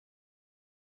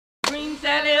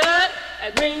Sally up,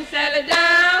 green Sally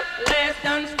down. Last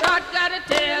done start, gotta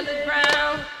tell the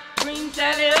ground. Green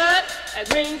Sally up,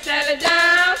 green Sally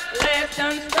down. Last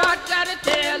done start, gotta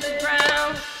tell the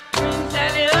ground. Green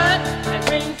Sally up,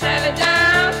 green Sally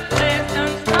down. Last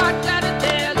done start, gotta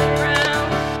tell the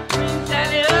ground. Green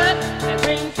Sally up,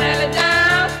 green Sally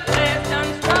down. Last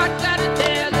done start, gotta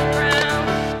tell the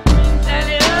ground. Green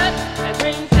Sally up,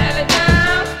 green Sally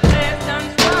down. Last done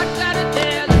start, gotta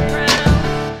tell the ground.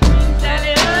 Green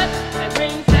Sally up,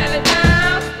 green Sally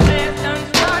down. Last done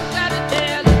start, gotta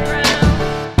tell the ground.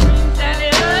 Green Sally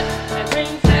up,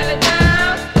 green Sally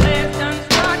down. Last done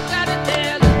start, gotta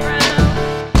tell the ground.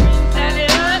 Green Sally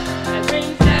up,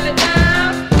 green Sally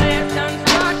down. Last done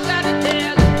start, gotta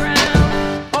tell the ground.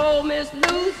 Oh, Miss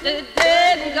Lucy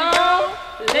dead and gone,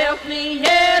 left me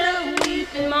here to weep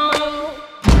and moan.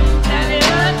 Green Sally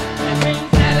up, green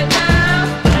Sally down.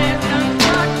 Last done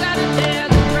start, gotta tell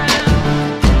the ground.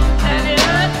 Green Sally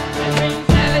up, green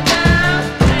Sally down.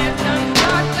 Last done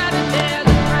start, gotta tell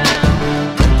the ground.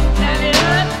 Green Sally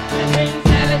up, green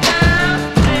Sally down.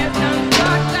 Last done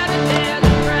start, gotta tell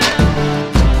the ground.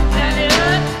 Green Sally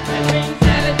up, green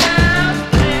Sally down.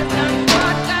 Last done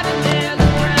start, gotta tell the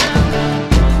ground. Green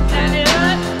Sally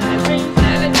up, green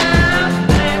Sally down.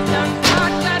 Last done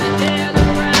start, gotta tell the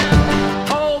ground.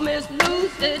 Oh, Miss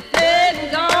Lucy dead and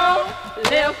gone,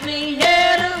 left me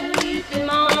here to weep and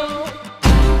moan.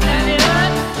 Green Sally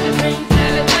up, green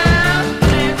Sally down.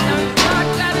 Last done start,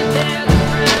 gotta tell the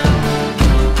ground.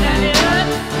 Green Sally up,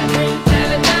 green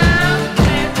Sally down.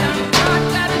 Last done start,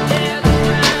 gotta tell the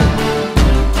ground.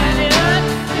 Green Sally up,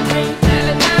 green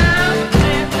Sally down.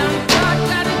 Last done start,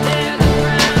 gotta tell the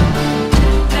ground.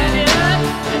 Green Sally up,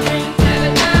 green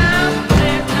Sally down.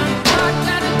 Last done start,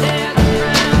 gotta tell the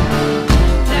ground.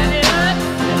 Green Sally up,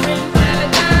 green Sally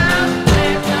down.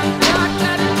 Last done start,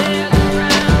 gotta tell the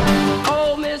ground. Oh,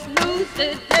 Miss Lucy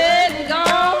dead and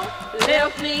gone,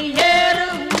 left me here to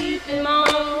weep and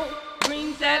moan. Green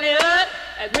Sally up,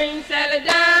 green Sally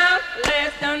down.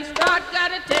 Last done start,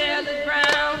 gotta tell the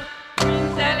ground.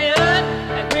 Green Sally up,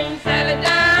 green Sally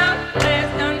down.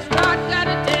 Last done start,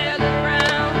 gotta tell the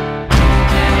ground. Green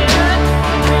Sally up,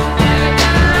 green Sally down.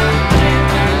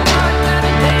 Last done start, gotta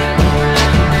tell the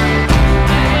ground. Green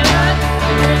Sally up,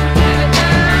 green Sally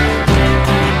down.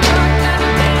 Last done start, gotta tell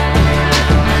the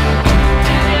ground. Green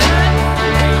Sally up, green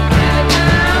Sally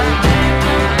down. Last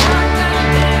done start, gotta tell the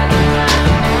ground. Green Sally up, green Sally down.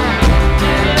 Last done start,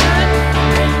 gotta tell the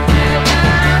ground.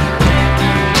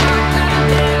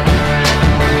 Sally up, green Sally down. Last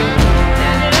done start, gotta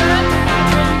tell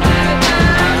the ground.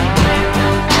 Sally up,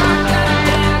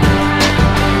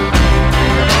 green Sally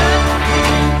down. Last done start, gotta tell the ground. Sally up, green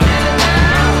Sally down. Last done start, gotta tell the ground. Sally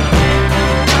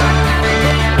up,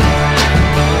 green Sally down. Last done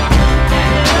start, gotta tell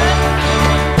the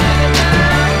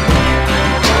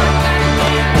ground.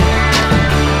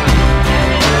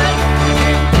 Sally up,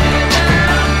 green Sally down.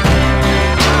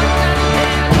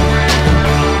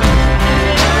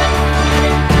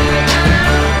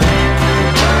 Last done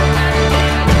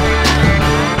start, gotta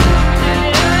tell the ground.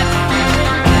 Sally up, green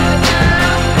Sally down.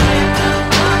 Last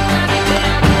done start, gotta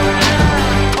tell the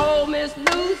ground. Oh, Miss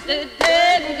Lucy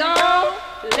dead and gone,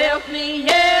 left me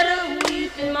here to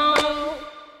weep and moan.